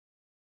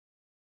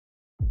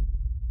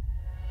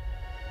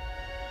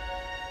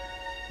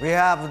we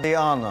have the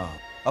honor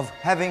of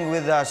having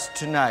with us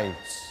tonight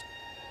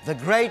the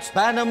great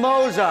Banner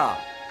Mozart.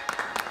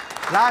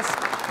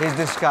 Last is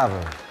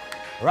discovered,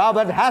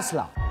 Robert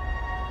Haslam.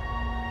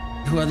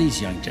 Who are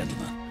these young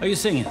gentlemen? Are you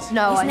singers?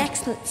 No, he's an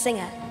excellent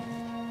singer.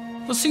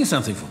 Well, sing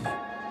something for me.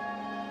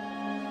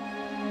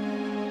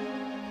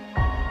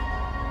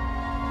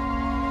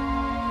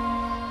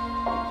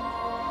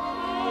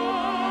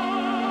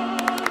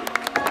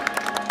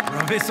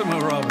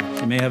 Bravissimo,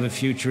 Robert. You may have a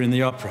future in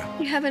the opera.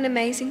 You have an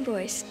amazing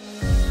voice.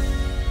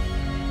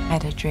 I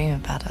had a dream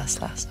about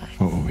us last night.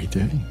 What were we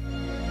doing?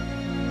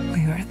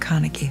 We were at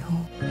Carnegie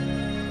Hall,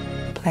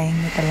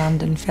 playing with the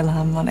London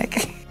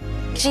Philharmonic.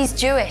 She's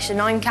Jewish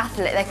and I'm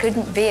Catholic. There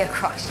couldn't be a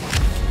crush.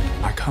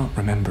 I can't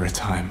remember a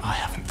time I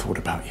haven't thought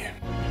about you.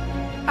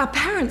 Our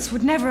parents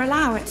would never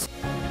allow it.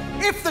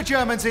 If the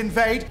Germans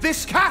invade,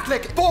 this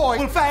Catholic boy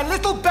will fare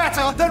little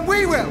better than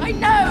we will. I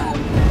know!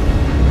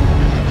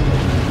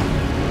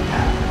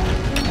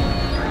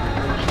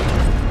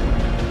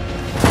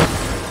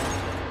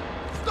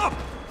 Stop!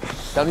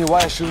 Tell me why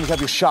I shouldn't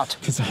have you shot.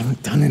 Because I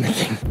haven't done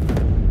anything.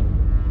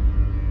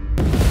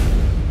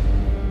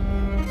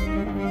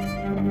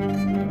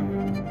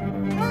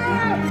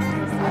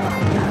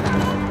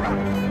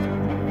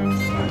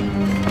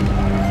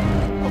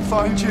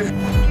 I'll find you.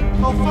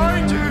 I'll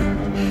find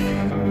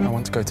you. I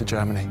want to go to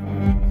Germany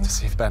to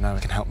see if Benno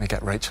can help me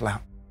get Rachel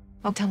out.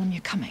 I'll tell them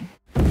you're coming.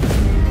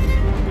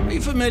 Are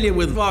you familiar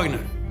with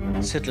Wagner?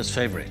 It's Hitler's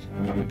favorite.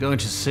 We're going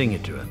to sing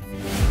it to him.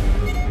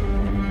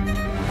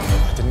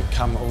 I didn't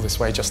come all this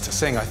way just to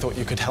sing. I thought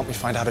you could help me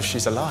find out if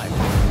she's alive.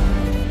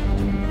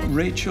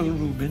 Rachel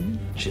Rubin?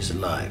 She's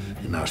alive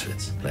in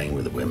Auschwitz, playing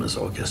with the women's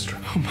orchestra.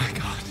 Oh my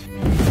God.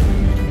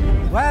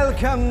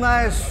 Welcome,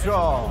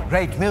 Maestro.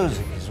 Great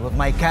music is what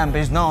my camp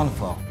is known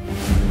for.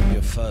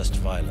 Your first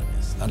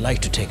violinist. I'd like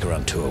to take her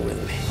on tour with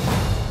me.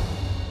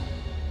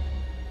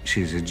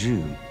 She's a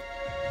Jew.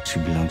 She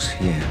belongs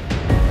here.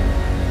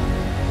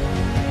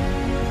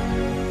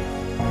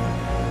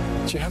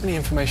 Do you have any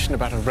information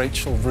about a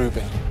Rachel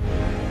Rubin?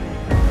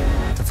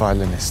 The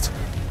violinist.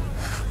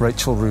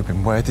 Rachel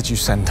Rubin, where did you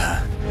send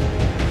her?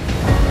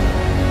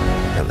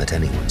 Don't let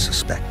anyone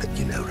suspect that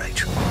you know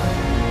Rachel.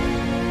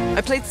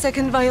 I played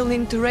second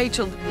violin to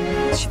Rachel.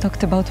 She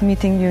talked about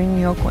meeting you in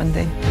New York one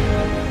day.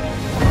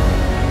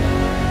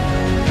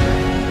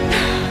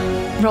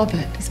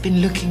 Robert has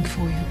been looking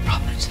for you.